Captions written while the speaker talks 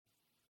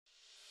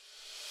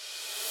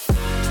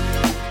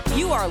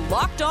You are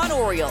Locked On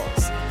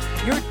Orioles,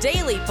 your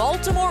daily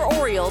Baltimore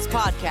Orioles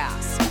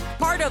podcast.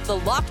 Part of the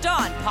Locked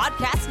On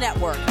Podcast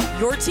Network,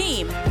 your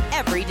team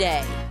every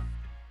day.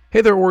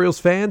 Hey there, Orioles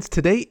fans.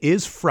 Today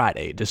is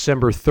Friday,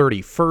 December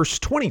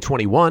 31st,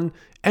 2021,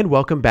 and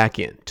welcome back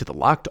in to the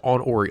Locked On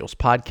Orioles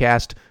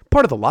podcast,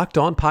 part of the Locked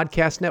On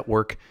Podcast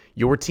Network,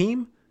 your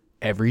team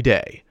every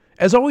day.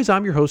 As always,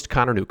 I'm your host,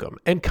 Connor Newcomb,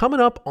 and coming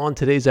up on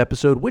today's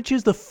episode, which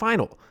is the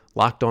final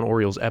Locked On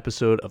Orioles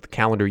episode of the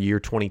calendar year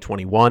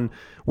 2021,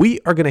 we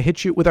are going to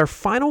hit you with our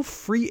final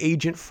Free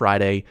Agent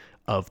Friday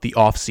of the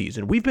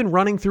offseason. We've been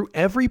running through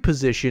every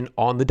position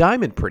on the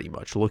diamond pretty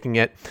much, looking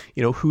at,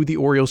 who the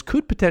Orioles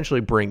could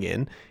potentially bring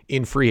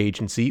in free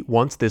agency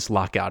once this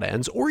lockout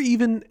ends, or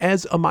even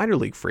as a minor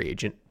league free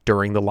agent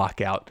during the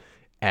lockout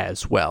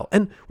as well.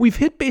 And we've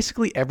hit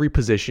basically every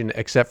position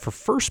except for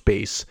first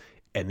base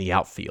and the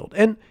outfield.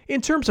 And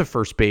in terms of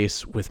first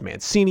base, with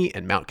Mancini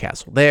and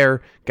Mountcastle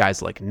there,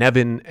 guys like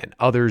Nevin and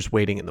others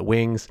waiting in the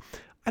wings,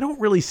 I don't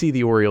really see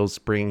the Orioles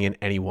bringing in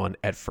anyone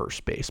at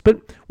first base.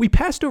 But we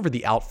passed over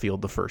the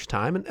outfield the first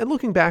time, and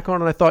looking back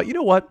on it, I thought, you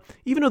know what?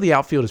 Even though the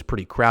outfield is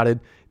pretty crowded,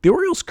 the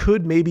Orioles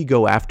could maybe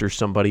go after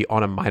somebody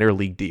on a minor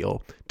league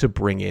deal to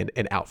bring in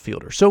an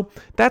outfielder. So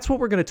that's what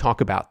we're going to talk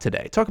about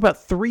today. Talk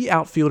about three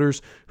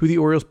outfielders who the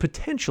Orioles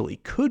potentially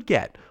could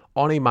get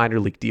on a minor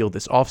league deal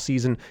this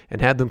offseason and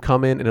had them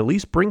come in and at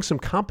least bring some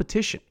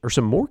competition or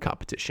some more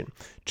competition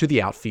to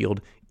the outfield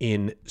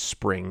in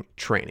spring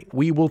training.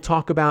 We will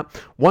talk about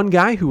one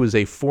guy who is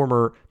a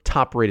former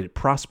top-rated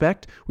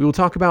prospect. We will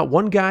talk about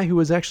one guy who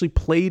has actually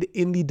played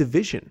in the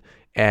division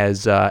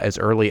as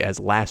early as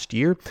last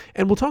year.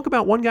 And we'll talk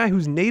about one guy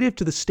who's native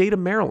to the state of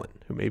Maryland,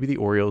 who maybe the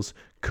Orioles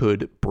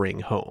could bring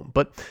home.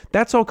 But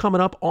that's all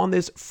coming up on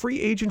this Free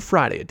Agent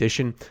Friday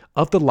edition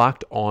of the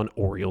Locked On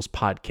Orioles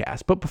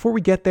podcast. But before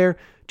we get there,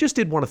 just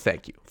did want to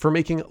thank you for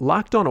making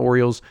Locked On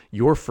Orioles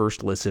your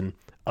first listen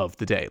of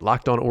the day.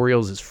 Locked On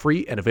Orioles is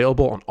free and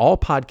available on all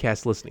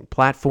podcast listening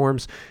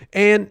platforms.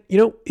 And,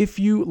 if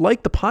you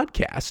like the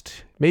podcast,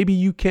 maybe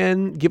you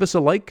can give us a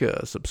like,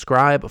 a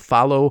subscribe, a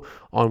follow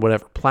on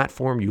whatever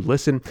platform you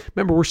listen.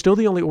 Remember, we're still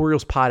the only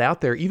Orioles pod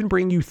out there, even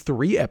bringing you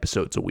 3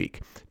 episodes a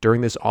week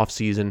during this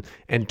offseason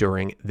and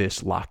during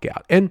this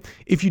lockout. And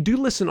if you do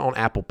listen on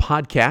Apple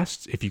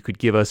Podcasts, if you could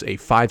give us a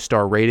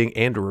 5-star rating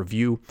and a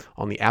review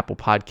on the Apple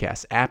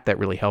Podcasts app, that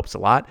really helps a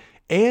lot.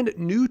 And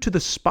new to the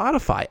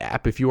Spotify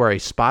app, if you are a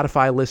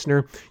Spotify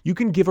listener, you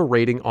can give a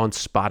rating on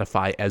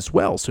Spotify as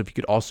well. So if you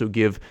could also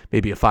give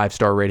maybe a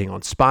 5-star rating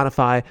on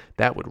Spotify,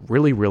 that would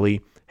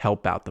really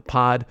help out the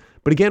pod.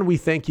 But again, we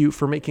thank you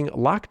for making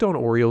Locked On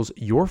Orioles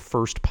your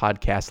first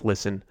podcast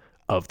listen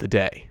of the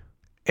day.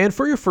 And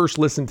for your first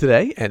listen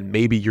today, and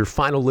maybe your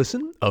final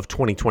listen of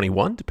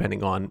 2021,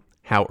 depending on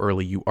how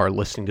early you are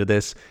listening to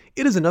this,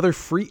 it is another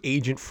Free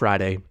Agent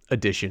Friday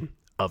edition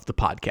of the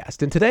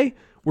podcast. And today,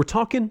 we're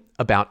talking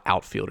about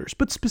outfielders,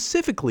 but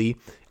specifically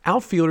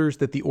outfielders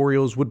that the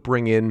Orioles would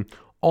bring in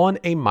on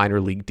a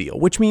minor league deal,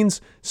 which means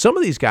some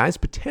of these guys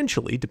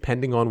potentially,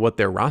 depending on what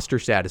their roster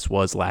status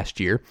was last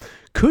year,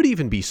 could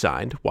even be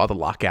signed while the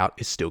lockout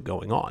is still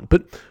going on.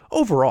 But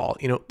overall,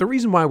 the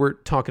reason why we're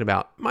talking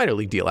about minor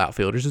league deal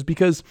outfielders is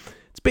because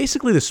it's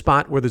basically the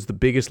spot where there's the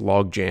biggest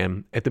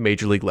logjam at the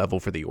major league level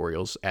for the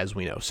Orioles, as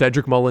we know.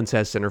 Cedric Mullins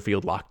has center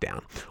field locked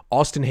down.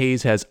 Austin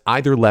Hayes has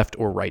either left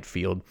or right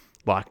field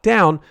locked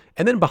down.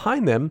 And then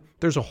behind them,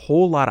 there's a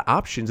whole lot of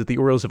options that the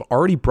Orioles have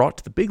already brought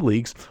to the big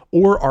leagues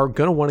or are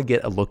going to want to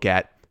get a look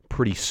at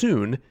pretty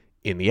soon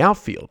in the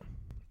outfield.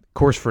 Of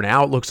course, for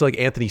now, it looks like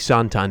Anthony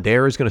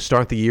Santander is going to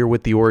start the year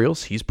with the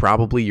Orioles. He's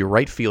probably your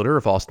right fielder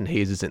if Austin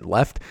Hayes isn't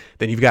left.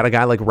 Then you've got a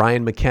guy like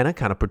Ryan McKenna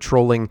kind of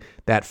patrolling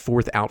that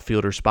fourth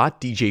outfielder spot.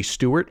 DJ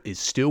Stewart is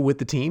still with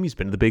the team. He's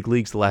been in the big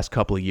leagues the last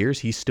couple of years.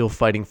 He's still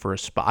fighting for a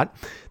spot.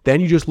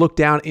 Then you just look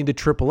down into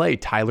AAA.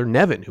 Tyler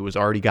Nevin, who has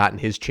already gotten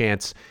his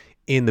chance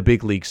in the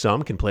big league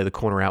some, can play the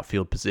corner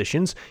outfield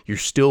positions. You're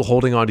still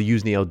holding on to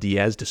Yusniel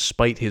Diaz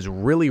despite his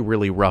really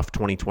rough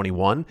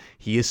 2021.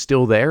 He is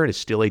still there and is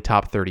still a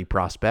top 30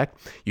 prospect.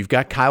 You've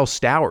got Kyle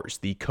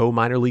Stowers, the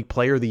co-minor league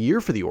player of the year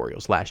for the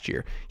Orioles last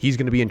year. He's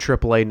going to be in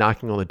AAA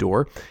knocking on the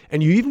door.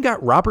 And you even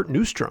got Robert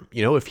Newstrom.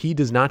 If he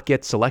does not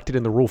get selected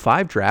in the Rule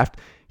 5 draft,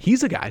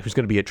 he's a guy who's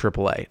going to be at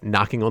AAA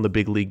knocking on the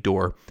big league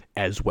door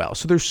as well.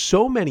 So there's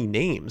so many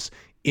names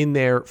in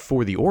there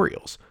for the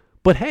Orioles.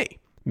 But hey,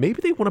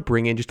 maybe they want to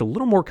bring in just a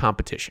little more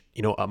competition.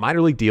 A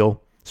minor league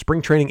deal,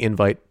 spring training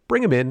invite,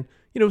 bring them in,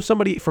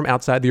 somebody from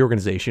outside the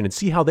organization and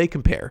see how they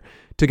compare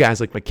to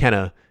guys like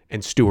McKenna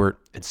and Stewart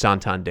and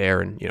Santander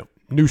and,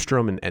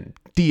 Newstrom and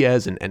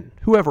Diaz and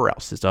whoever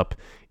else is up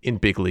in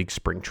big league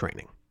spring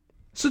training.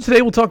 So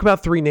today we'll talk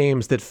about 3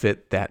 names that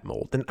fit that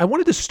mold. And I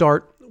wanted to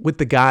start with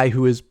the guy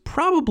who is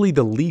probably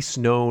the least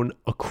known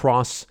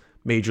across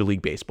Major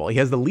League Baseball. He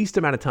has the least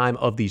amount of time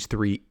of these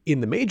 3 in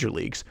the major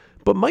leagues,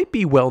 but might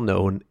be well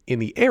known in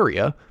the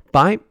area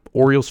by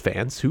Orioles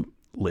fans who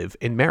live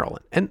in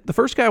Maryland. And the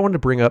first guy I wanted to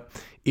bring up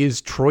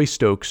is Troy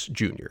Stokes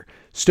Jr.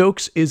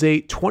 Stokes is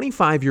a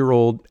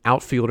 25-year-old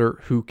outfielder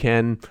who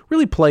can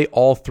really play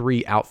all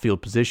three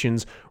outfield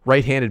positions.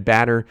 Right-handed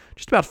batter,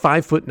 just about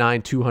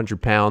 5'9",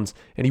 200 pounds,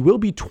 and he will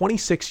be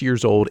 26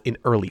 years old in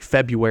early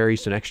February,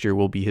 so next year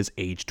will be his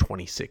age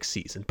 26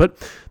 season. But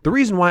the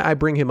reason why I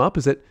bring him up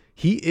is that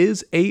he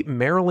is a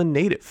Maryland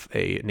native,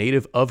 a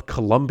native of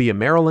Columbia,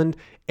 Maryland,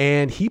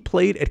 and he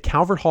played at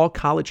Calvert Hall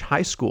College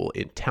High School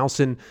in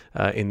Towson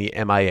in the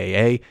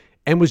MIAA,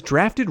 and was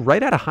drafted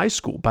right out of high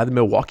school by the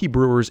Milwaukee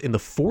Brewers in the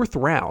 4th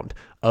round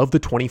of the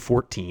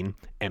 2014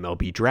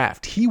 MLB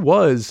draft. He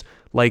was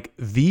like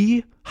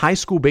the high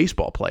school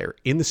baseball player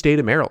in the state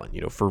of Maryland,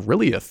 for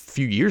really a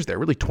few years there,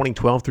 really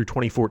 2012 through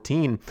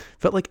 2014,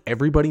 felt like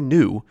everybody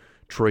knew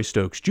Troy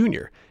Stokes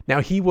Jr.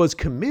 Now, he was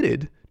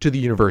committed to the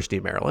University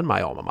of Maryland,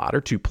 my alma mater,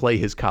 to play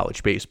his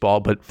college baseball,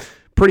 but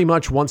pretty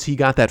much once he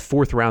got that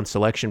 4th round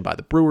selection by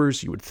the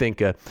Brewers, you would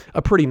think a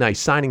pretty nice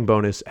signing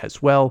bonus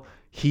as well.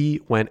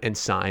 He went and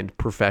signed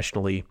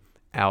professionally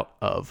out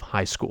of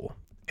high school.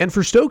 And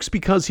for Stokes,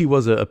 because he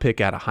was a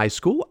pick out of high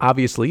school,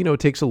 obviously, it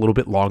takes a little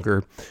bit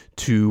longer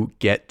to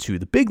get to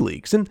the big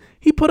leagues. And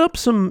he put up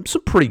some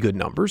pretty good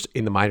numbers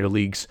in the minor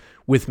leagues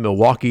with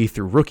Milwaukee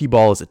through rookie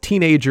ball as a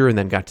teenager, and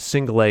then got to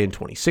single A in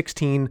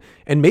 2016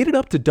 and made it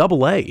up to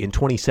double A in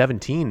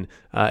 2017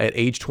 at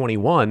age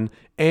 21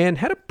 and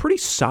had a pretty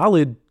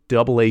solid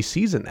double A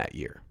season that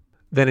year.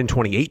 Then in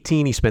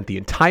 2018, he spent the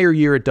entire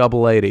year at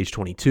AA at age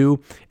 22.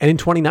 And in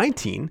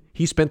 2019,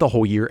 he spent the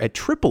whole year at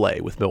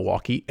AAA with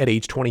Milwaukee at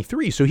age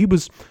 23. So he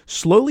was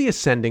slowly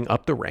ascending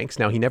up the ranks.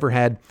 Now, he never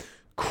had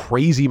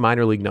crazy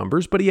minor league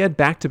numbers, but he had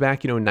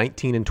back-to-back,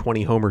 19 and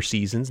 20 homer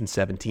seasons in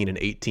 17 and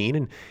 18.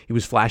 And he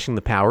was flashing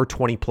the power,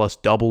 20-plus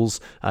doubles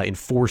in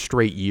 4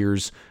 straight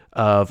years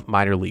of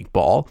minor league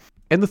ball.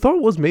 And the thought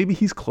was maybe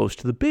he's close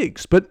to the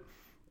bigs. But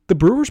the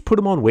Brewers put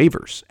him on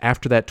waivers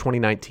after that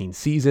 2019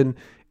 season,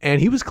 and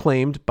he was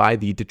claimed by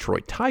the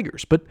Detroit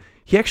Tigers, but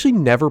he actually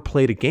never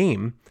played a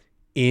game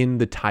in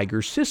the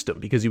Tigers system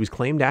because he was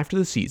claimed after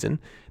the season.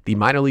 The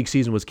minor league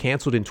season was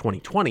canceled in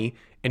 2020,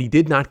 and he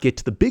did not get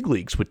to the big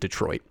leagues with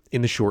Detroit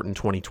in the shortened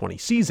 2020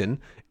 season.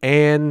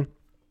 And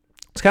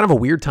it's kind of a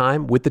weird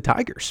time with the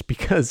Tigers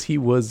because he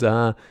was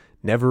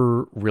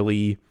never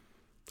really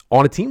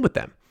on a team with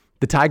them.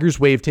 The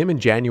Tigers waived him in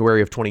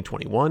January of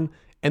 2021,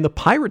 and the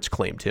Pirates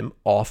claimed him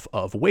off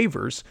of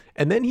waivers,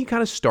 and then he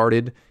kind of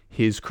started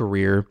his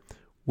career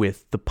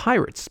with the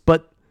Pirates.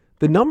 But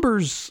the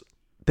numbers,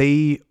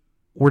 they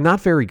were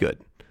not very good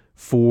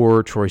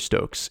for Troy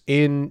Stokes.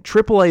 In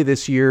AAA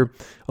this year,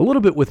 a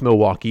little bit with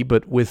Milwaukee,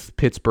 but with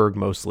Pittsburgh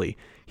mostly,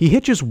 he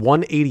hit just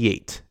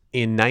 188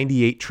 in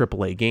 98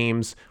 AAA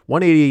games,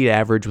 188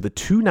 average with a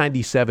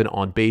 297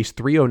 on base,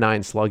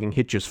 309 slugging,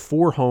 hit just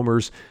 4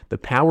 homers. The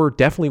power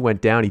definitely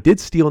went down. He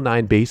did steal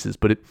 9 bases,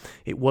 but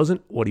it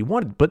wasn't what he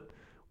wanted. But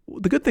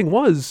the good thing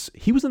was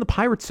he was in the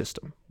Pirates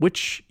system,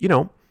 which,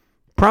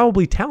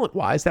 probably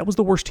talent-wise, that was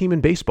the worst team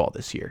in baseball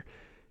this year.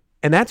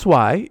 And that's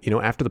why,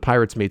 after the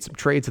Pirates made some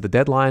trades at the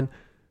deadline,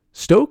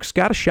 Stokes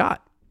got a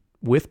shot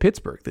with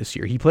Pittsburgh this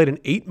year. He played in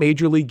 8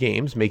 major league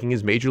games, making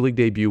his major league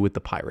debut with the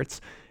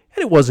Pirates.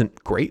 And it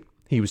wasn't great.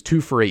 He was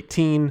 2 for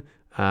 18.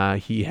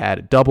 He had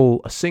a double,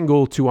 a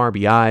single, 2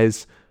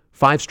 RBIs,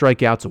 5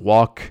 strikeouts, a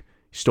walk.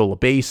 He stole a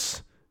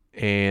base.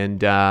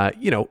 And,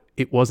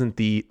 it wasn't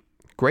the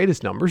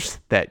greatest numbers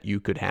that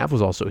you could have.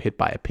 Was also hit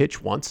by a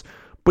pitch once.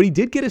 But he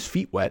did get his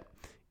feet wet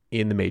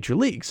in the major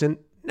leagues. And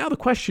now the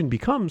question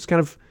becomes kind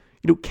of,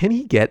 can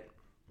he get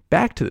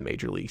back to the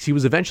major leagues? He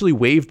was eventually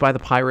waived by the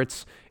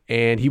Pirates,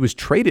 and he was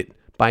traded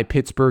by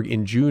Pittsburgh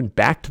in June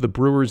back to the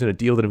Brewers in a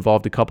deal that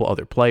involved a couple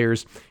other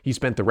players. He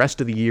spent the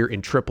rest of the year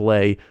in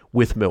AAA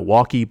with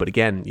Milwaukee, but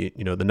again,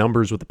 the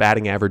numbers with the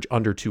batting average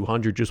under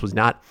 200 just was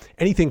not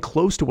anything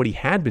close to what he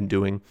had been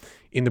doing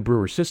in the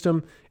Brewer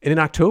system. And in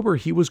October,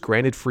 he was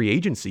granted free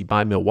agency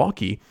by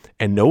Milwaukee,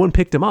 and no one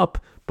picked him up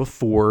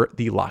before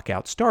the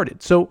lockout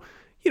started. So,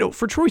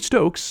 for Troy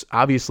Stokes,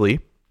 obviously,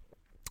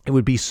 it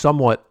would be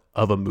somewhat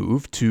of a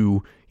move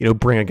to,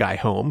 bring a guy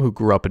home who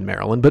grew up in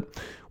Maryland. But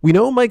we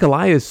know Mike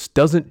Elias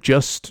doesn't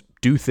just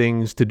do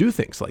things to do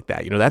things like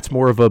that. That's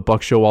more of a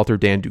Buck Showalter,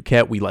 Dan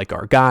Duquette. We like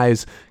our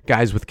guys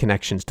with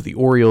connections to the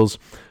Orioles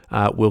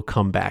will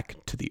come back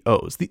to the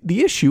O's.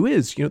 The issue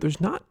is,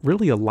 there's not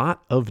really a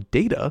lot of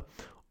data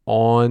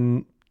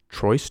on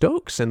Troy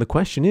Stokes. And the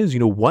question is,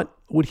 what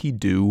would he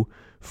do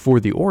for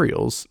the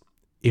Orioles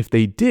if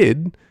they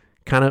did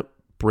kind of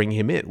bring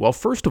him in? Well,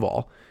 first of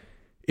all,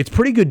 it's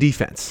pretty good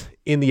defense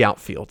in the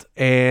outfield.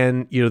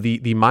 And,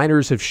 the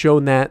minors have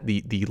shown that.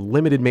 The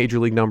limited major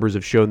league numbers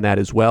have shown that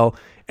as well.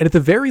 And at the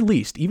very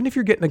least, even if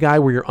you're getting a guy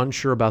where you're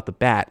unsure about the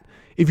bat,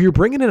 if you're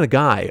bringing in a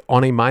guy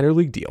on a minor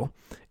league deal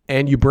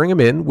and you bring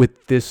him in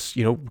with this,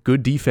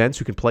 good defense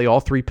who can play all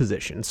 3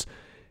 positions,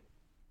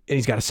 and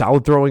he's got a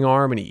solid throwing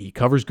arm and he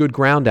covers good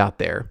ground out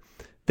there,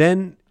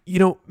 then,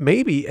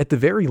 maybe at the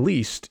very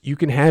least, you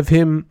can have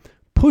him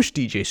push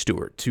DJ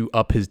Stewart to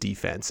up his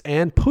defense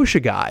and push a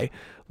guy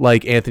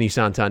like Anthony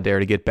Santander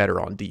to get better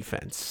on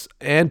defense,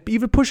 and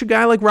even push a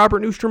guy like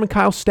Robert Newstrom and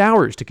Kyle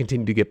Stowers to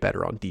continue to get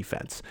better on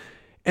defense.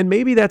 And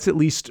maybe that's at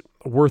least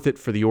worth it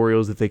for the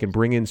Orioles if they can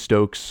bring in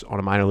Stokes on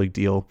a minor league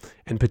deal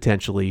and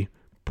potentially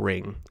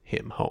bring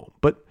him home.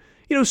 But,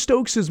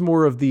 Stokes is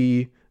more of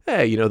the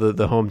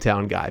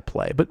hometown guy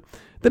play. But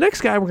the next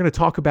guy we're going to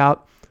talk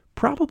about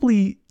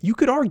probably, you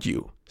could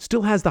argue,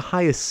 still has the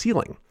highest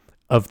ceiling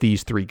of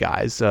these three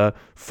guys.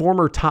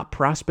 Former top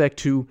prospect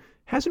who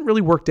hasn't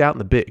really worked out in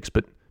the bigs,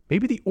 but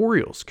maybe the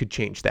Orioles could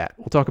change that.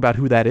 We'll talk about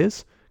who that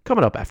is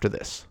coming up after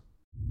this.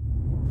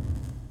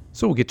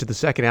 So we'll get to the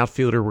second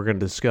outfielder we're going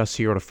to discuss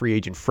here on a Free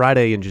Agent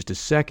Friday in just a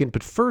second.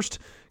 But first,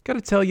 got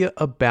to tell you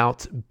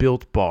about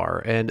Built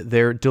Bar and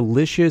their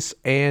delicious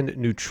and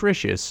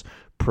nutritious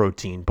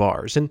protein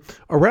bars. And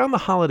around the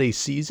holiday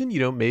season,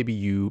 maybe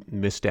you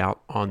missed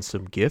out on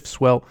some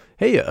gifts. Well,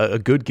 hey, a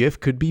good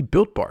gift could be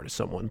Built Bar to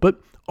someone. But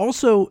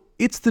also,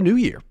 it's the new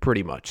year,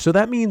 pretty much. So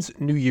that means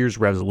New Year's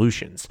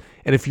resolutions.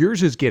 And if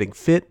yours is getting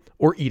fit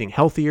or eating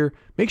healthier,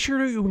 make sure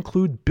to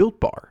include Built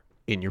Bar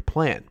in your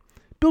plan.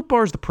 Built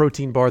Bar is the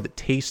protein bar that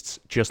tastes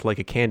just like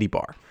a candy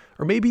bar,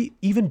 or maybe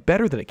even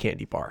better than a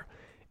candy bar.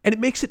 And it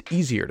makes it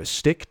easier to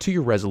stick to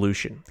your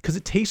resolution because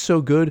it tastes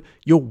so good,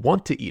 you'll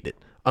want to eat it.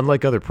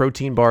 Unlike other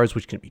protein bars,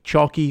 which can be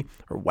chalky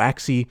or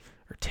waxy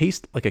or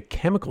taste like a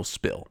chemical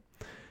spill.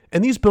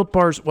 And these Built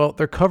Bars, well,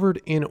 they're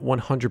covered in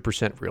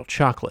 100% real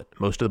chocolate.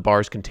 Most of the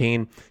bars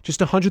contain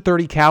just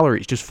 130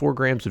 calories, just 4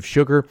 grams of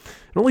sugar,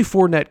 and only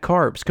 4 net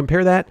carbs.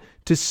 Compare that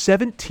to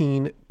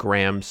 17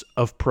 grams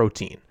of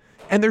protein.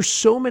 And there's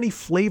so many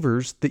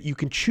flavors that you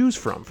can choose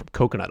from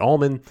coconut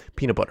almond,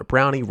 peanut butter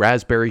brownie,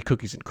 raspberry,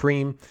 cookies and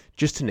cream,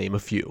 just to name a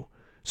few.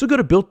 So go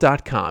to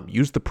Built.com,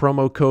 use the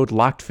promo code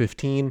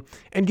LOCKED15,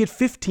 and get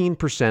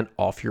 15%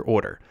 off your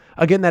order.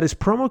 Again, that is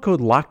promo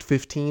code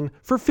LOCKED15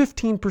 for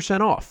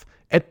 15% off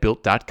at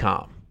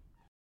Built.com.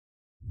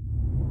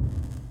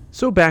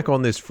 So back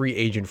on this Free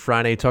Agent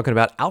Friday, talking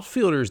about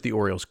outfielders the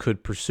Orioles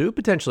could pursue,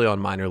 potentially on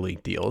minor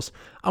league deals,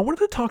 I wanted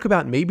to talk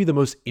about maybe the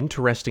most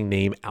interesting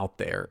name out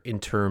there in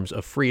terms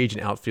of free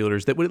agent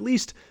outfielders that would at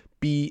least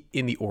be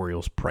in the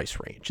Orioles price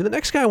range. And the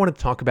next guy I wanted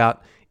to talk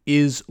about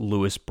is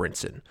Lewis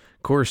Brinson.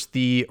 Of course,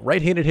 the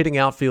right-handed hitting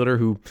outfielder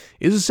who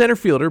is a center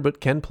fielder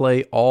but can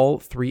play all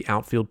 3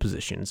 outfield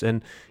positions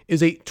and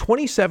is a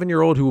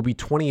 27-year-old who will be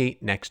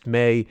 28 next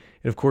May,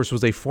 and of course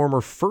was a former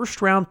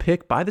first-round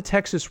pick by the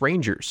Texas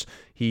Rangers.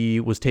 He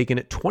was taken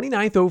at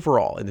 29th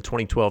overall in the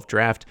 2012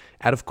 draft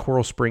out of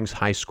Coral Springs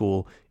High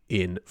School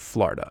in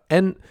Florida.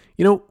 And,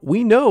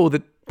 we know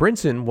that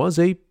Brinson was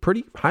a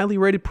pretty highly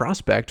rated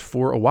prospect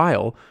for a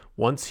while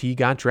once he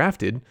got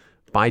drafted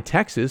by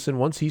Texas, and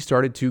once he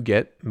started to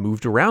get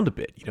moved around a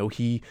bit.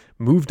 He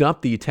moved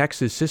up the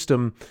Texas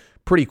system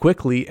pretty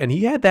quickly, and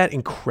he had that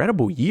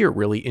incredible year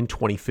really in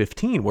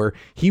 2015 where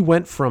he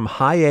went from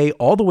high A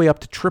all the way up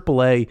to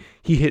triple A.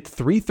 He hit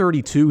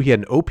 .332. He had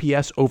an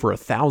OPS over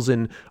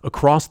 1,000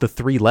 across the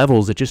 3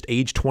 levels at just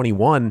age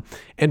 21.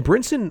 And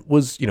Brinson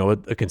was,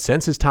 a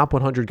consensus top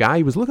 100 guy.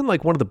 He was looking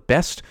like one of the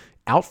best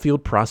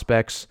outfield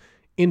prospects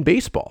in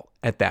baseball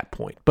at that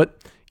point.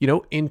 But,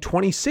 in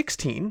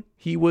 2016,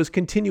 he was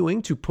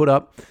continuing to put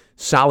up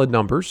solid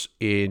numbers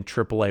in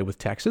AAA with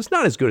Texas.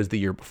 Not as good as the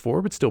year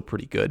before, but still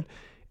pretty good.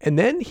 And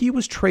then he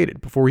was traded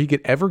before he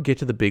could ever get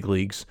to the big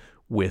leagues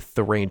with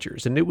the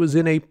Rangers. And it was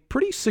in a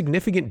pretty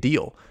significant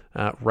deal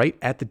right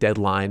at the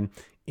deadline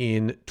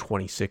in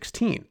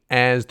 2016,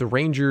 as the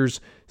Rangers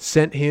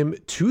sent him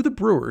to the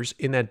Brewers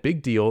in that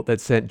big deal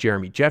that sent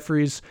Jeremy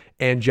Jeffries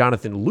and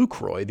Jonathan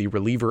Lucroy, the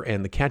reliever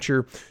and the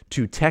catcher,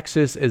 to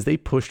Texas as they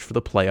pushed for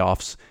the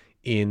playoffs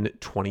in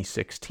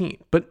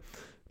 2016. But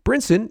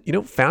Brinson,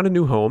 found a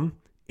new home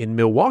in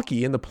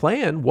Milwaukee, and the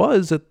plan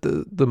was at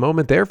the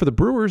moment there for the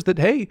Brewers that,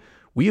 hey,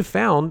 we have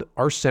found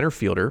our center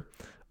fielder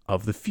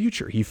of the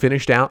future. He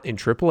finished out in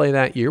AAA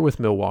that year with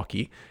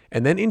Milwaukee,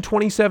 and then in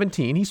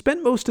 2017, he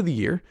spent most of the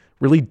year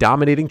really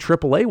dominating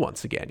AAA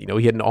once again.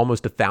 He had an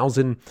almost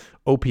 1,000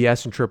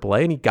 OPS in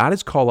AAA, and he got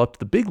his call up to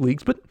the big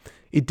leagues, but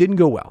it didn't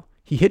go well.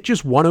 He hit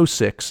just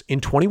 106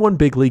 in 21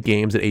 big league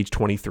games at age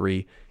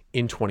 23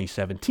 in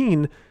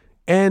 2017,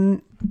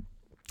 and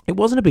it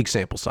wasn't a big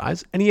sample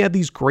size, and he had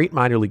these great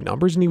minor league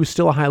numbers, and he was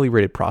still a highly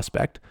rated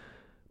prospect.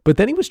 But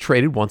then he was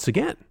traded once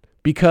again,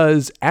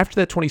 because after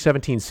that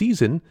 2017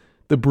 season,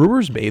 the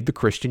Brewers made the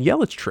Christian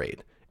Yelich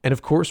trade. And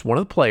of course, one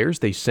of the players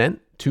they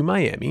sent to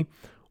Miami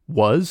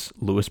was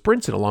Lewis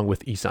Brinson, along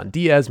with Isan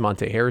Diaz,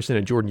 Monte Harrison,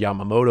 and Jordan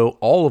Yamamoto,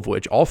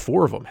 all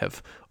 4 of them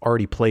have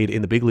already played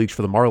in the big leagues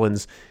for the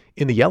Marlins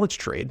in the Yelich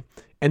trade.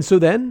 And so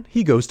then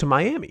he goes to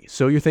Miami.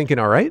 So you're thinking,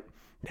 all right,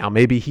 now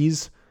maybe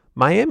he's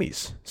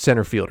Miami's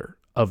center fielder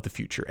of the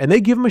future. And they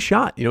give him a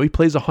shot. He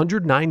plays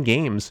 109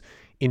 games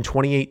in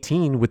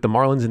 2018 with the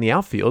Marlins in the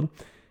outfield.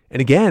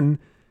 And again,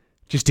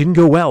 just didn't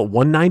go well.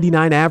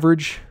 199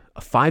 average,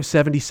 a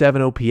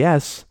 577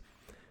 OPS.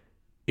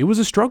 It was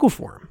a struggle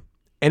for him.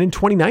 And in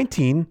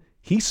 2019,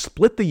 he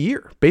split the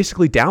year,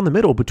 basically down the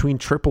middle between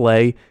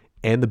AAA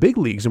and the big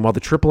leagues. And while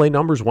the AAA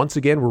numbers once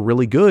again were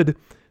really good,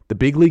 the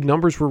big league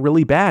numbers were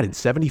really bad. In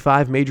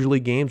 75 major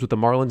league games with the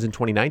Marlins in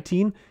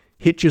 2019,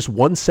 hit just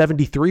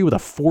 173 with a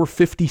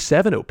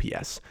 457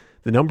 OPS.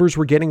 The numbers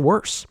were getting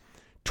worse.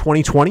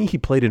 2020, he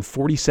played in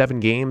 47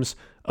 games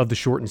of the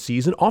shortened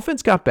season.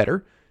 Offense got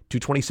better,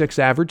 226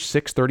 average,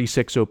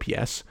 636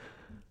 OPS,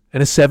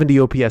 and a 70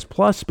 OPS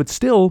plus, but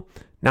still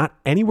not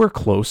anywhere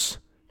close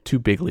to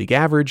big league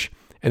average.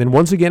 And then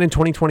once again in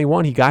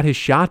 2021, he got his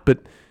shot, but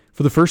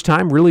for the first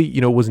time really,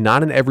 was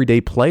not an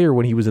everyday player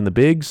when he was in the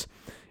bigs.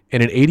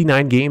 And in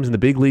 89 games in the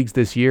big leagues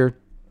this year,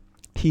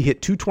 he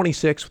hit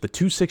 226 with a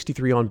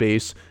 263 on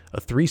base, a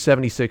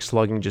 376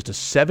 slugging, just a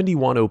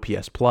 71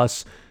 OPS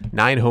plus,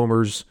 9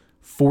 homers,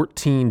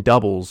 14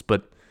 doubles,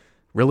 but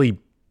really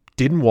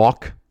did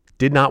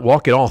not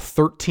walk at all.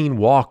 13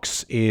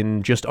 walks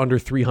in just under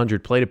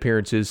 300 plate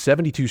appearances,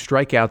 72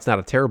 strikeouts, not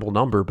a terrible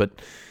number, but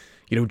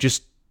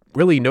just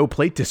really no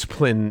plate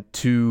discipline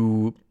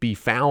to be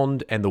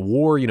found. And the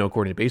WAR,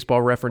 according to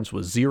Baseball Reference,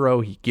 was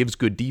 0. He gives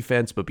good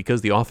defense, but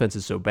because the offense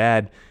is so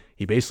bad,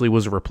 he basically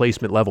was a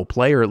replacement level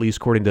player, at least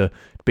according to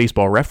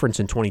Baseball Reference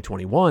in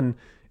 2021.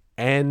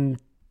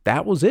 And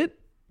that was it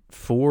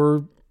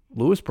for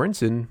Lewis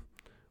Brinson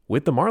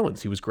with the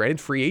Marlins. He was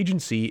granted free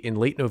agency in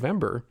late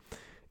November,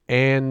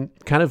 and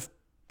kind of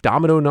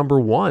domino number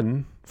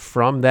one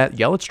from that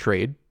Yelich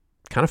trade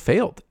kind of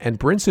failed. And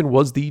Brinson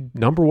was the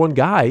number one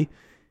guy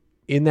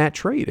in that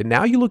trade. And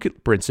now you look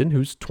at Brinson,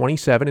 who's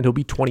 27 and he'll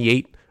be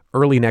 28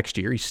 early next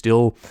year. He's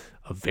still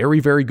a very,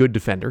 very good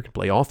defender, can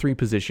play all three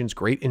positions,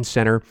 great in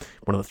center,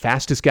 one of the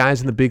fastest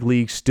guys in the big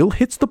league, still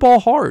hits the ball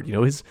hard.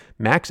 His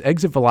max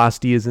exit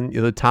velocity is in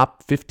the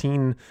top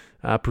 15%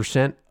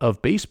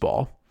 of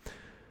baseball.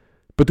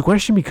 But the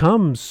question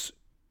becomes,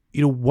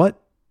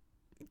 what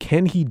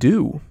can he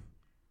do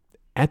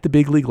at the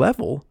big league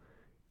level?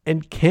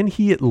 And can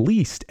he at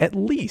least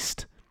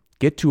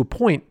get to a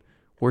point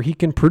where he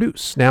can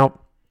produce? Now,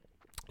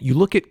 you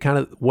look at kind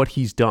of what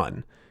he's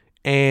done,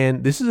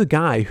 and this is a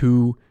guy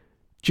who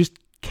just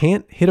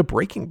can't hit a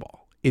breaking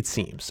ball, it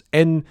seems.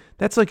 And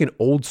that's like an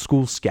old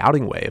school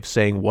scouting way of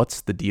saying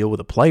what's the deal with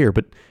a player.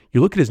 But you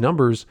look at his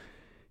numbers,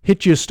 hit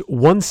just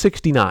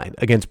 169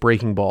 against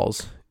breaking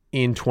balls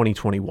in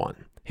 2021,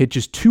 hit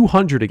just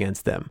 200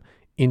 against them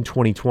in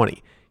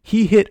 2020.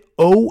 He hit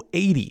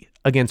 080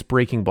 against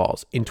breaking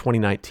balls in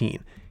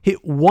 2019,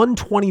 hit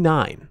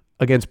 129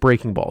 against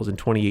breaking balls in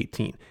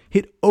 2018,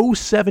 hit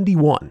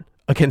 071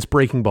 against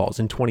breaking balls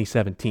in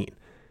 2017.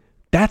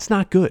 That's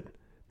not good.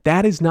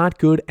 That is not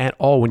good at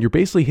all when you're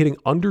basically hitting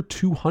under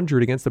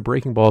 200 against the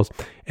breaking balls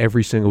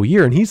every single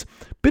year. And he's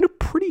been a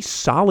pretty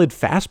solid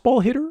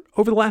fastball hitter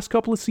over the last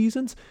couple of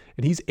seasons,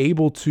 and he's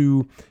able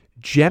to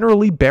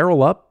generally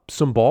barrel up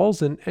some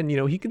balls, and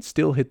he can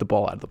still hit the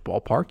ball out of the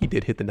ballpark. He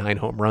did hit the 9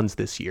 home runs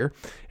this year,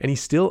 and he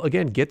still,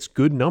 again, gets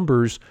good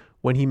numbers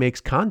when he makes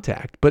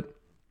contact. But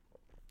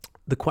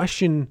the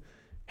question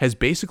has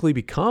basically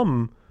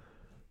become,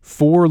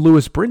 for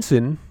Lewis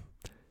Brinson,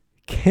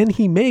 can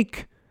he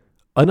make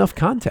enough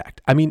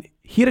contact? I mean,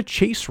 he had a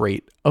chase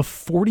rate of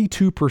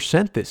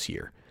 42% this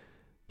year.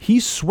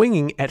 He's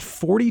swinging at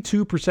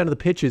 42% of the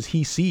pitches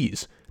he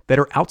sees that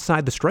are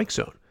outside the strike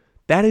zone.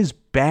 That is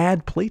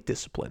bad plate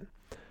discipline.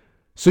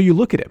 So you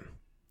look at him,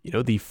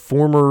 the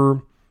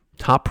former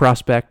top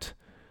prospect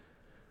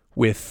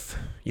with,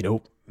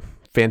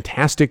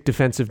 fantastic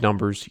defensive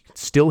numbers. You can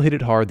still hit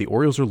it hard. The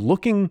Orioles are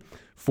looking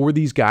for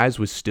these guys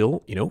with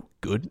still,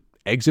 good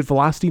exit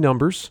velocity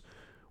numbers,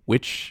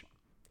 which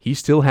he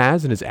still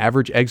has, and his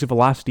average exit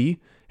velocity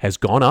has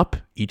gone up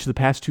each of the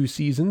past 2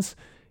 seasons.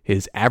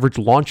 His average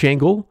launch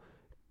angle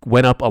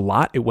went up a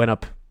lot. It went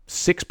up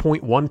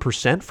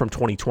 6.1% from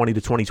 2020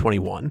 to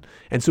 2021.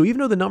 And so even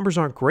though the numbers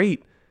aren't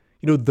great,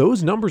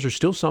 those numbers are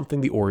still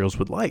something the Orioles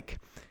would like.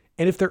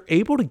 And if they're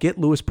able to get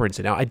Lewis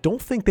Brinson, now I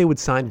don't think they would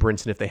sign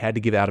Brinson if they had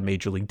to give out a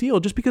major league deal,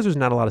 just because there's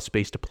not a lot of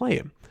space to play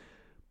him.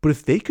 But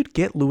if they could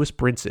get Lewis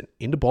Brinson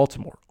into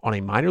Baltimore on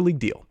a minor league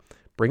deal,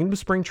 bring him to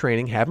spring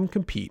training, have him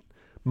compete,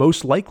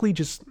 most likely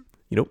just,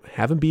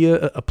 have him be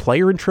a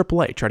player in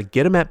AAA, try to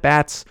get him at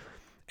bats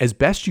as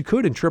best you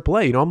could in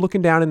AAA. I'm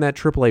looking down in that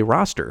AAA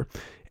roster,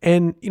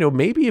 and,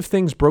 maybe if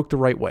things broke the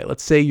right way,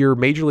 let's say your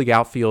major league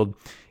outfield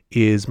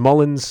is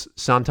Mullins,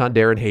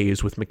 Santander, and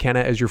Hayes with McKenna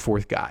as your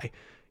 4th guy.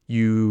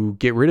 You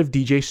get rid of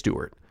DJ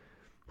Stewart.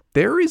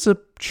 There is a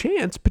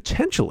chance,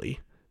 potentially,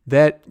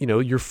 that,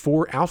 your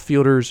 4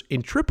 outfielders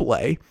in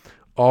AAA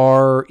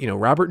are,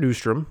 Robert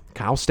Newstrom,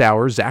 Kyle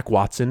Stowers, Zach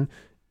Watson,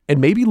 and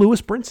maybe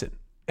Lewis Brinson.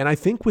 And I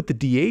think with the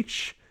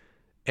DH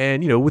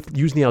and, with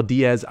Yusniel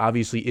Diaz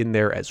obviously in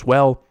there as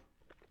well,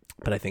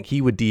 but I think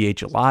he would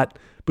DH a lot.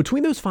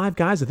 Between those 5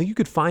 guys, I think you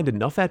could find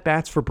enough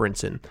at-bats for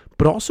Brinson,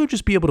 but also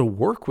just be able to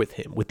work with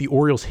him, with the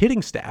Orioles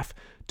hitting staff,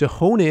 to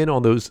hone in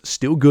on those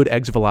still good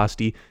exit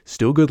velocity,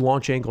 still good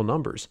launch angle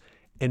numbers,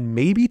 and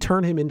maybe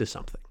turn him into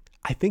something.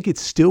 I think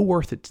it's still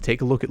worth it to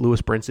take a look at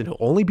Lewis Brinson. He'll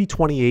only be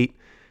 28.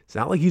 It's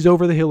not like he's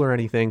over the hill or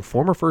anything.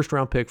 Former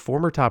first-round pick,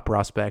 former top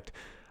prospect.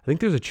 I think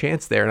there's a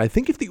chance there. And I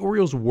think if the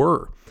Orioles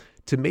were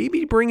to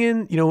maybe bring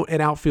in,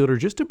 an outfielder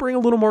just to bring a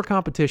little more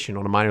competition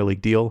on a minor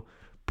league deal,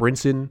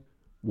 Brinson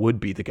would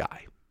be the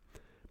guy.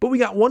 But we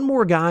got one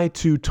more guy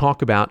to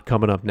talk about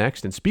coming up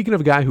next. And speaking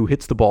of a guy who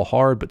hits the ball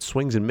hard but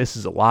swings and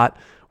misses a lot,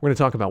 we're going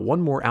to talk about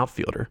one more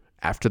outfielder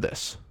after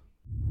this.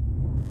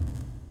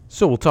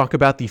 So we'll talk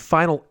about the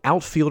final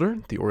outfielder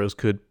the Orioles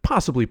could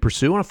possibly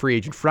pursue on a Free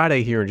Agent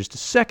Friday here in just a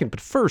second. But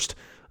first,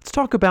 let's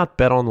talk about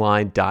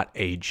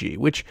betonline.ag,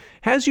 which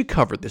has you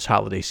covered this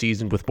holiday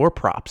season with more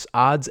props,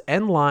 odds,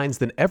 and lines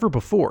than ever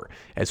before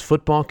as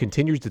football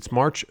continues its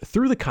march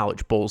through the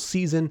College Bowl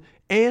season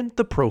and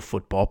the Pro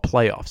Football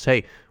Playoffs.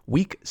 Hey,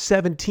 Week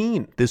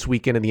 17 this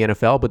weekend in the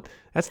NFL, but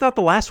that's not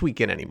the last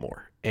weekend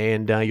anymore.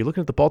 And you're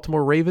looking at the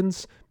Baltimore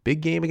Ravens,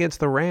 big game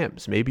against the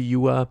Rams. Maybe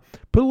you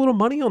put a little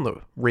money on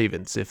the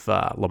Ravens if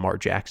Lamar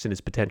Jackson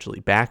is potentially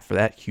back for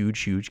that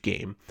huge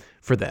game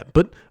for them.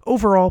 But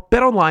overall,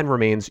 BetOnline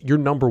remains your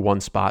number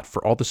one spot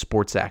for all the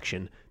sports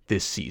action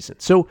this season.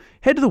 So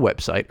head to the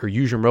website or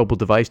use your mobile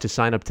device to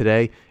sign up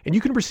today, and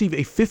you can receive a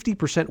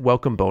 50%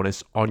 welcome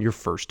bonus on your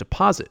first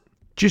deposit.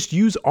 Just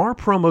use our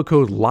promo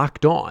code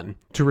LOCKEDON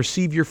to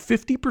receive your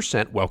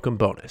 50% welcome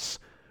bonus.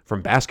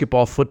 From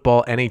basketball,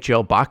 football,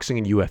 NHL, boxing,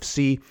 and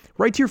UFC,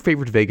 right to your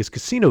favorite Vegas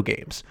casino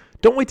games.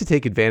 Don't wait to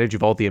take advantage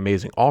of all the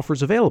amazing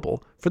offers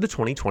available for the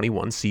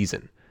 2021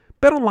 season.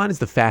 BetOnline is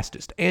the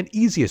fastest and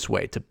easiest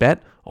way to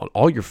bet on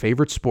all your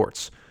favorite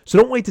sports. So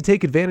don't wait to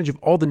take advantage of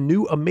all the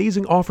new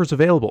amazing offers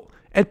available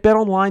at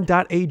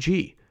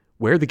betonline.ag,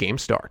 where the game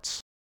starts.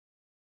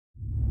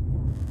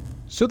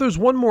 So there's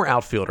one more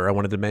outfielder I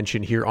wanted to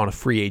mention here on a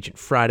Free Agent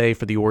Friday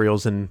for the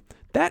Orioles, and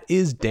that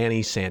is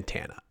Danny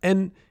Santana.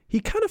 And he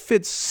kind of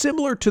fits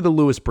similar to the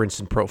Lewis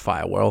Brinson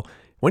profile. Well,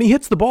 when he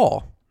hits the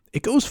ball,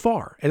 it goes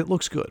far and it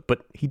looks good,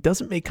 but he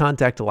doesn't make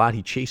contact a lot.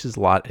 He chases a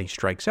lot and he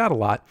strikes out a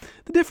lot.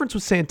 The difference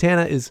with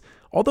Santana is,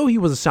 although he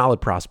was a solid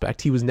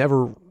prospect, he was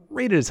never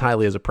rated as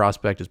highly as a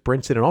prospect as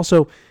Brinson. And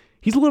also,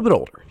 he's a little bit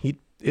older. He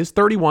is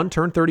 31,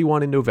 turned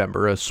 31 in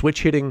November, a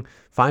switch-hitting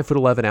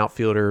 5'11"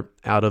 outfielder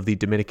out of the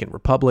Dominican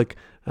Republic,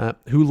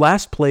 who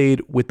last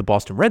played with the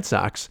Boston Red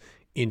Sox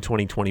in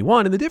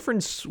 2021. And the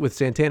difference with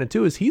Santana,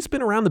 too, is he's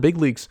been around the big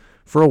leagues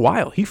for a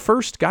while. He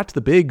first got to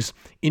the bigs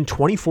in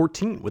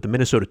 2014 with the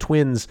Minnesota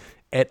Twins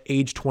at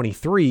age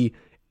 23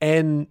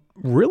 and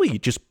really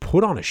just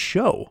put on a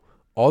show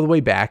all the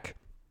way back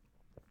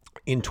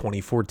in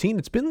 2014.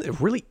 It's been a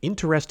really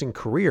interesting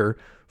career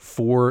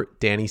for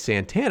Danny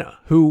Santana,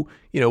 who,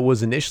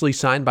 was initially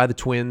signed by the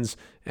Twins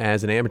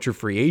as an amateur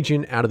free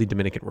agent out of the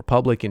Dominican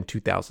Republic in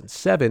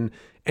 2007.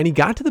 And he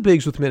got to the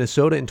bigs with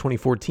Minnesota in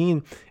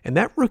 2014. And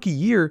that rookie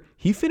year,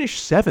 he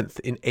finished 7th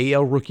in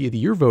AL Rookie of the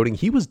Year voting.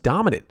 He was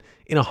dominant.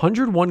 In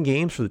 101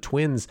 games for the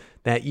Twins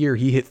that year,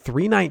 he hit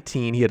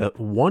 .319. He had a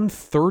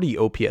 130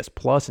 OPS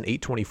plus and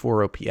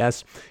 824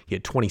 OPS. He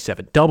had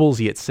 27 doubles.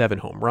 He hit 7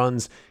 home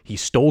runs. He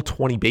stole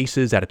 20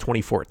 bases out of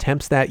 24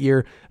 attempts that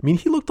year. I mean,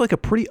 he looked like a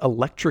pretty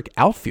electric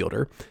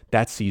outfielder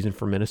that season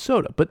for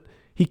Minnesota. But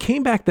he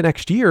came back the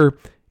next year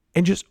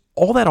and just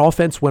all that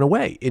offense went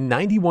away. In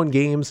 91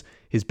 games,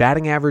 his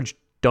batting average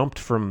dumped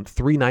from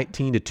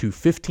 .319 to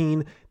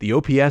 .215. The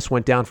OPS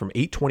went down from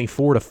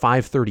 824 to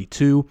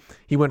 532.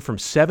 He went from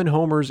 7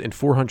 homers in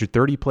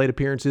 430 plate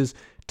appearances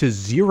to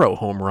 0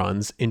 home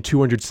runs in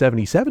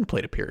 277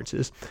 plate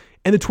appearances.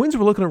 And the Twins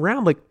were looking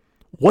around like,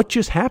 what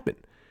just happened?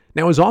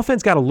 Now, his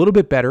offense got a little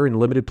bit better in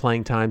limited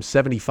playing time,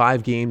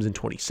 75 games in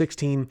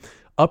 2016,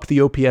 upped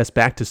the OPS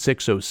back to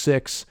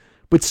 606,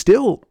 but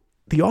still,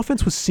 the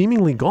offense was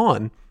seemingly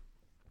gone.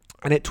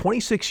 And at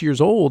 26 years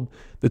old,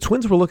 the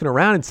Twins were looking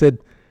around and said,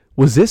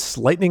 was this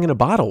lightning in a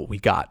bottle we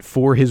got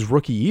for his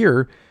rookie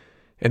year?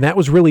 And that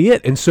was really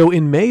it. And so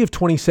in May of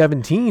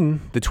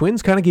 2017, the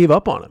Twins kind of gave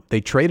up on him.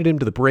 They traded him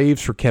to the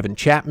Braves for Kevin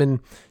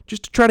Chapman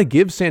just to try to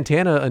give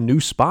Santana a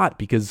new spot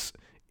because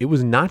it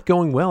was not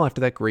going well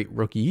after that great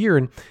rookie year.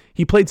 And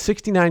he played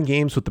 69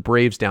 games with the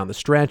Braves down the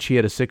stretch. He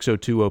had a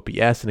 602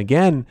 OPS. And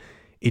again,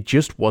 it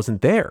just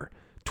wasn't there.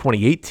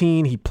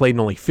 2018, he played in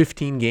only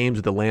 15 games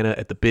with Atlanta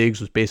at the bigs,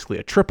 was basically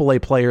a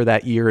AAA player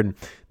that year, and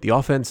the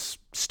offense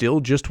still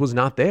just was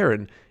not there.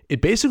 And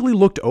it basically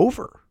looked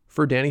over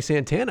for Danny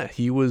Santana.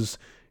 He was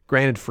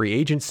granted free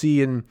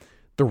agency, and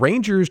the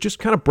Rangers just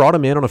kind of brought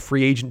him in on a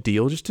free agent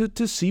deal just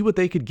to see what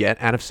they could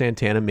get out of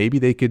Santana. Maybe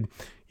they could,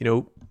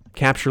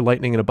 capture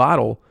lightning in a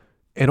bottle.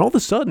 And all of a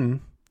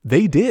sudden,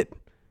 they did.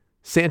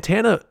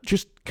 Santana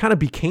just kind of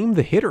became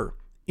the hitter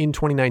in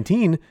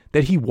 2019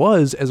 that he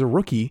was as a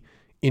rookie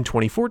in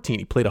 2014.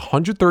 He played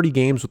 130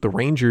 games with the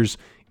Rangers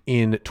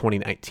in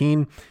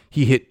 2019.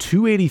 He hit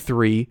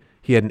 .283.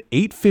 He had an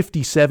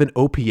 .857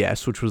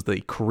 OPS, which was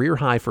the career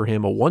high for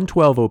him, a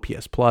 112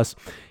 OPS plus.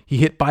 He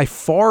hit by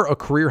far a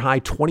career high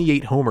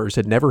 28 homers,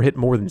 had never hit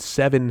more than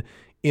 7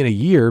 in a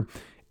year.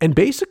 And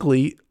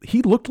basically,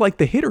 he looked like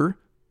the hitter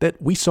that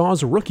we saw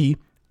as a rookie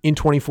in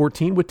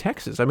 2014 with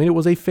Texas. I mean, it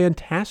was a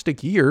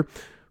fantastic year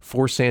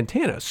for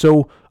Santana.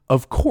 So,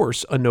 of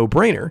course, a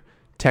no-brainer.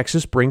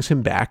 Texas brings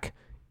him back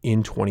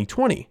in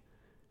 2020.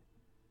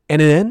 And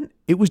then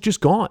it was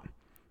just gone.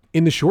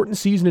 In the shortened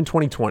season in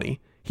 2020,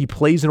 He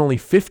plays in only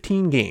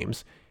 15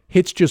 games,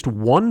 hits just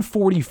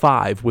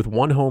 145 with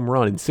 1 home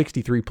run in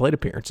 63 plate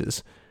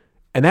appearances.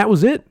 And that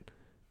was it.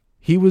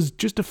 He was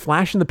just a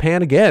flash in the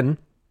pan again.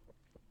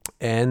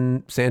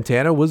 And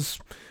Santana was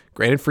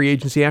granted free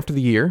agency after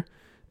the year.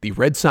 The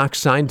Red Sox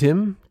signed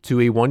him to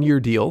a 1-year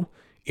deal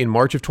in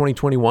March of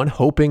 2021,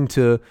 hoping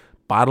to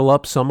bottle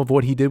up some of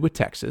what he did with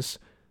Texas.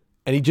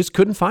 And he just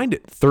couldn't find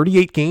it.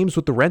 38 games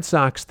with the Red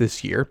Sox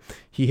this year.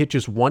 He hit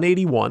just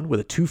 181 with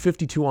a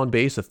 252 on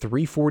base, a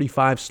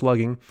 345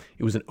 slugging.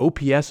 It was an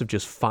OPS of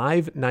just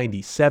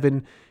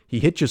 597. He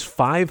hit just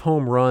 5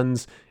 home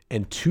runs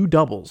and 2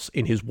 doubles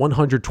in his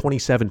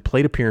 127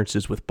 plate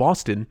appearances with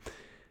Boston.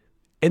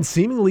 And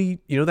seemingly,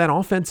 that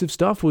offensive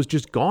stuff was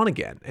just gone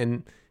again.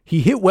 And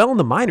he hit well in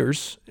the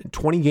minors,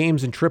 20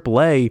 games in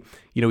AAA.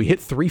 He hit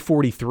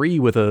 343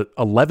 with a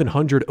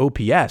 1100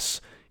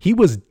 OPS. He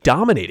was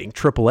dominating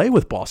AAA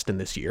with Boston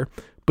this year.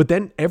 But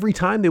then every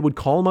time they would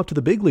call him up to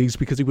the big leagues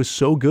because he was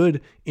so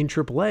good in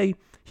AAA,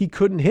 he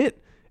couldn't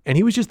hit. And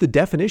he was just the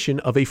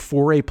definition of a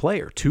 4A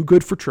player. Too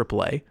good for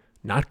AAA,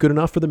 not good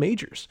enough for the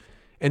majors.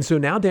 And so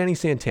now Danny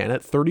Santana,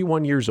 at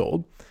 31 years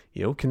old,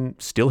 can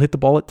still hit the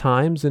ball at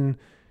times and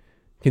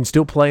can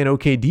still play an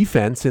okay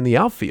defense in the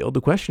outfield.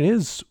 The question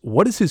is,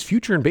 what is his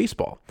future in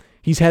baseball?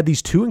 He's had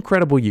these 2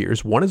 incredible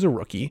years, one as a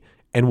rookie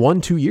and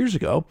one 2 years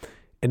ago.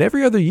 And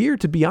every other year,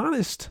 to be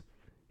honest,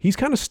 he's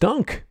kind of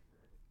stunk.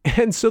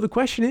 And so the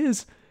question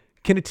is,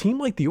 can a team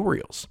like the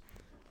Orioles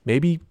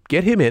maybe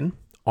get him in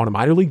on a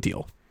minor league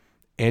deal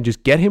and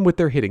just get him with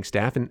their hitting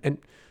staff and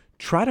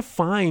try to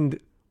find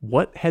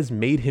what has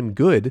made him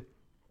good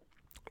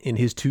in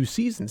his 2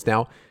 seasons?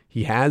 Now,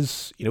 he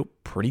has,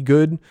 pretty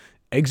good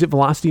exit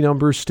velocity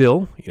numbers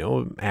still,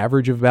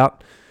 average of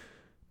about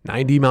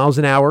 90 miles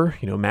an hour,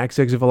 max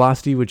exit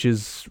velocity, which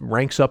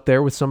ranks up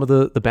there with some of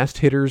the best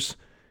hitters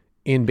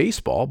in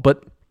baseball.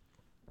 But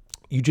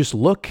you just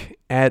look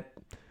at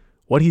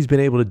what he's been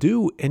able to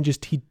do and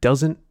he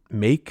doesn't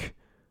make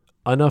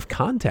enough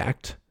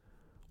contact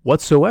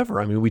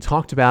whatsoever. I mean, we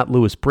talked about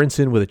Lewis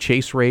Brinson with a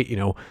chase rate,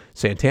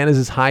 Santana's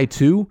is high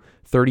too,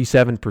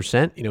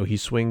 37%. He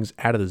swings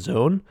out of the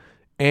zone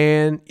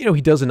and,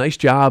 he does a nice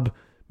job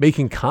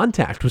making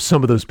contact with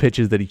some of those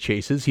pitches that he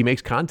chases. He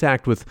makes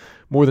contact with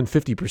more than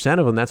 50%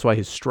 of them. That's why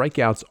his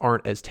strikeouts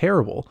aren't as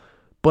terrible.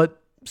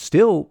 But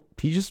still,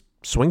 he just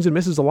swings and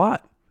misses a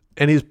lot.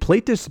 And his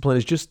plate discipline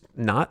is just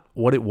not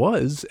what it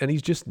was. And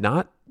he's just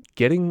not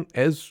getting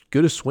as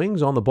good as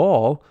swings on the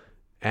ball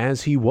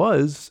as he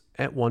was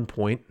at one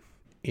point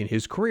in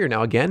his career.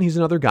 Now, again, he's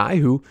another guy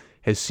who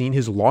has seen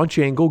his launch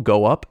angle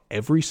go up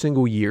every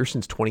single year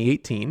since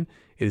 2018.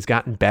 It has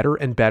gotten better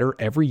and better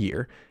every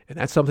year, and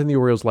that's something the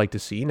Orioles like to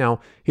see.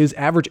 Now, his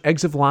average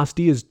exit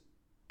velocity has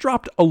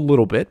dropped a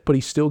little bit, but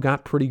he's still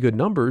got pretty good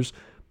numbers.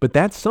 But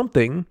that's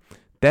something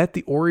that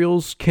the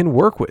Orioles can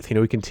work with.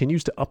 He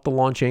continues to up the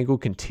launch angle,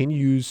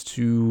 continues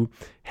to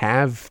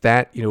have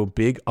that,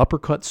 big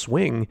uppercut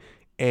swing,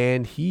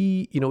 and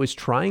he, is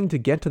trying to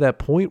get to that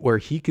point where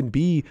he can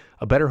be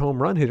a better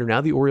home run hitter. Now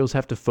the Orioles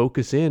have to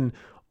focus in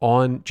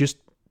on just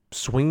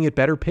swinging at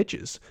better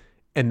pitches.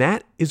 And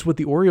that is what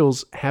the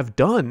Orioles have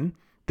done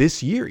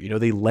this year.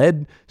 They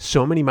led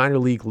so many minor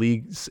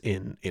leagues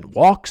in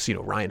walks.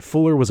 Ryan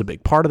Fuller was a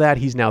big part of that.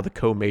 He's now the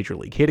co-major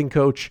league hitting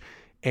coach.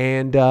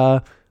 And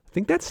I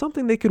think that's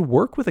something they could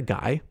work with a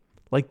guy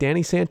like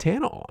Danny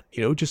Santana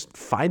on, just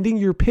finding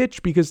your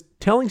pitch, because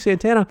telling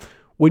Santana,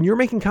 when you're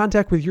making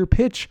contact with your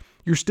pitch,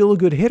 you're still a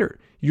good hitter.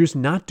 You're just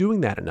not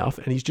doing that enough,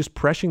 and he's just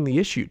pressing the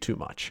issue too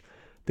much.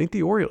 I think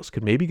the Orioles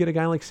could maybe get a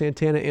guy like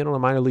Santana in on a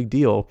minor league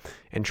deal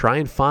and try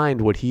and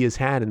find what he has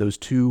had in those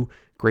 2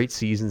 great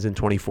seasons in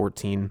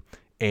 2014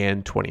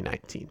 and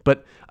 2019.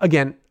 But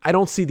again, I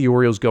don't see the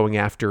Orioles going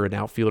after an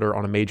outfielder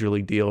on a major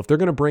league deal. If they're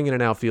going to bring in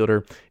an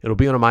outfielder, it'll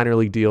be on a minor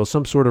league deal,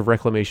 some sort of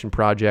reclamation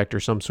project or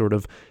some sort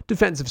of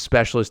defensive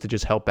specialist to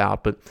just help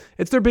out. But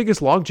it's their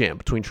biggest logjam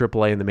between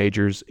AAA and the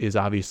majors is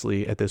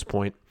obviously at this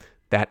point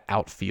that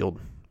outfield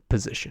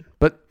position.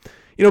 But,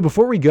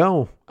 before we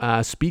go,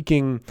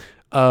 speaking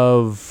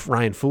of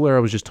Ryan Fuller, I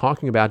was just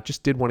talking about,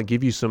 just did want to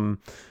give you some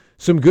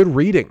good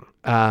reading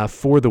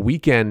for the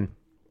weekend.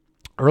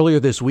 Earlier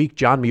this week,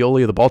 John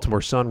Mioli of the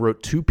Baltimore Sun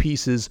wrote 2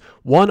 pieces,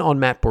 one on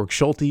Matt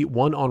Borg-Schulte,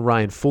 one on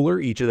Ryan Fuller,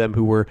 each of them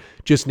who were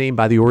just named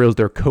by the Orioles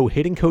their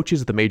co-hitting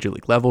coaches at the major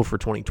league level for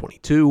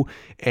 2022.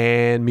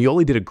 And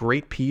Mioli did a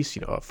great piece,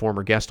 a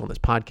former guest on this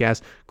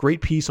podcast,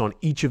 great piece on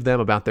each of them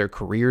about their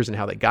careers and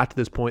how they got to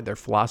this point, their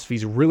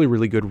philosophies, really,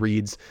 really good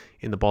reads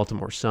in the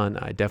Baltimore Sun.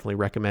 I definitely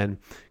recommend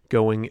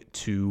going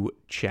to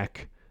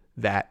check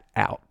that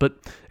out. But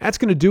that's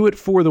going to do it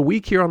for the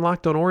week here on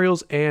Locked On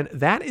Orioles, and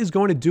that is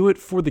going to do it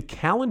for the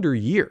calendar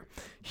year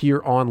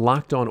here on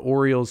Locked On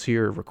Orioles,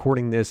 here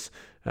recording this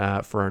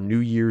for our New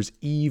Year's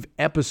Eve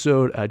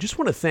episode. I just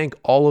want to thank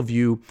all of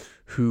you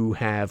who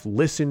have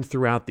listened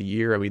throughout the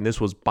year. I mean, this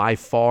was by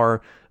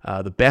far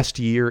the best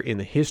year in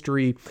the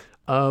history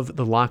of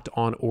the Locked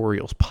On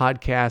Orioles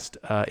podcast.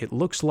 It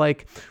looks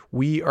like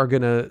we are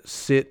going to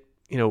sit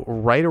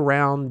right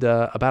around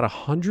about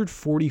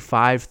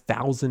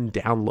 145,000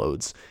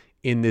 downloads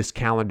in this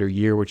calendar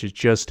year, which is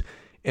just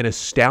an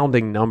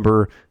astounding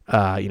number.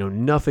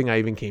 Nothing I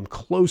even came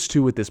close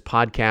to with this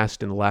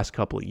podcast in the last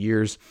couple of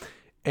years.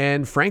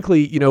 And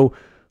frankly,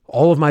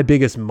 all of my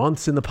biggest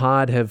months in the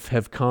pod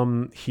have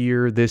come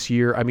here this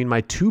year. I mean,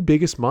 my two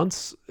biggest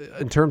months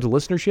in terms of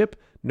listenership,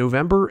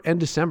 November and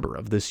December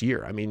of this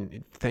year. I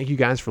mean, thank you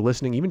guys for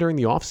listening, even during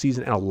the off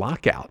season and a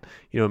lockout.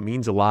 It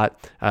means a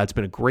lot. It's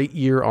been a great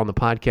year on the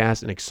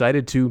podcast and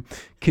excited to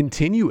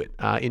continue it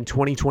in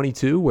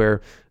 2022,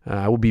 where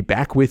I will be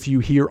back with you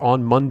here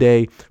on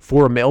Monday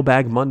for a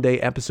Mailbag Monday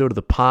episode of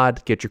the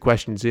pod. Get your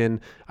questions in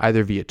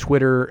either via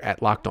Twitter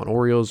at Locked On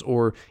Orioles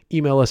or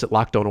email us at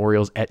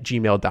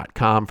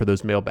lockedonorioles@gmail.com for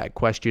those mailbag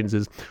questions.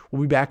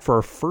 We'll be back for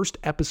our first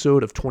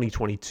episode of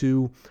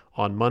 2022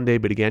 on Monday.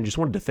 But again, just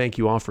wanted to thank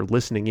you all for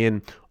listening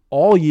in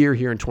all year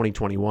here in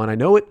 2021. I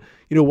know it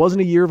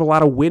wasn't a year of a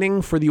lot of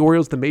winning for the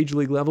Orioles at the major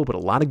league level, but a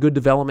lot of good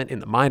development in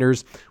the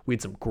minors. We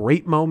had some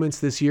great moments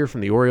this year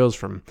from the Orioles,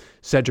 from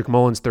Cedric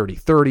Mullins'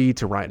 30-30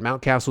 to Ryan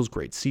Mountcastle's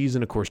great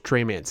season. Of course,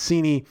 Trey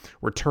Mancini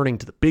returning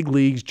to the big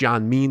leagues,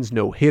 John Means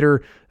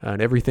no-hitter,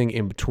 and everything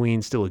in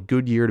between. Still a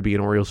good year to be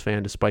an Orioles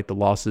fan despite the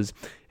losses.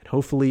 And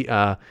hopefully,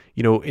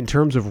 in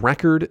terms of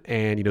record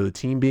and, the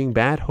team being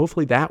bad,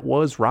 hopefully that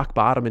was rock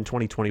bottom in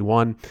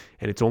 2021,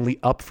 and it's only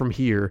up from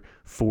here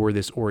for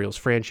this Orioles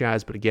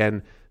franchise. But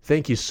again,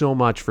 thank you so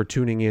much for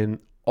tuning in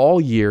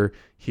all year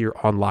here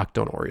on Locked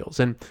On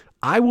Orioles. And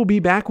I will be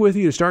back with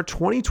you to start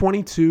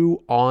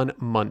 2022 on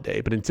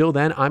Monday. But until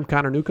then, I'm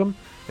Connor Newcomb,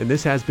 and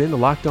this has been the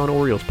Locked On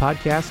Orioles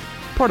podcast,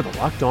 part of the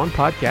Locked On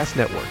Podcast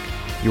Network.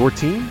 Your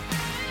team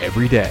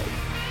every day.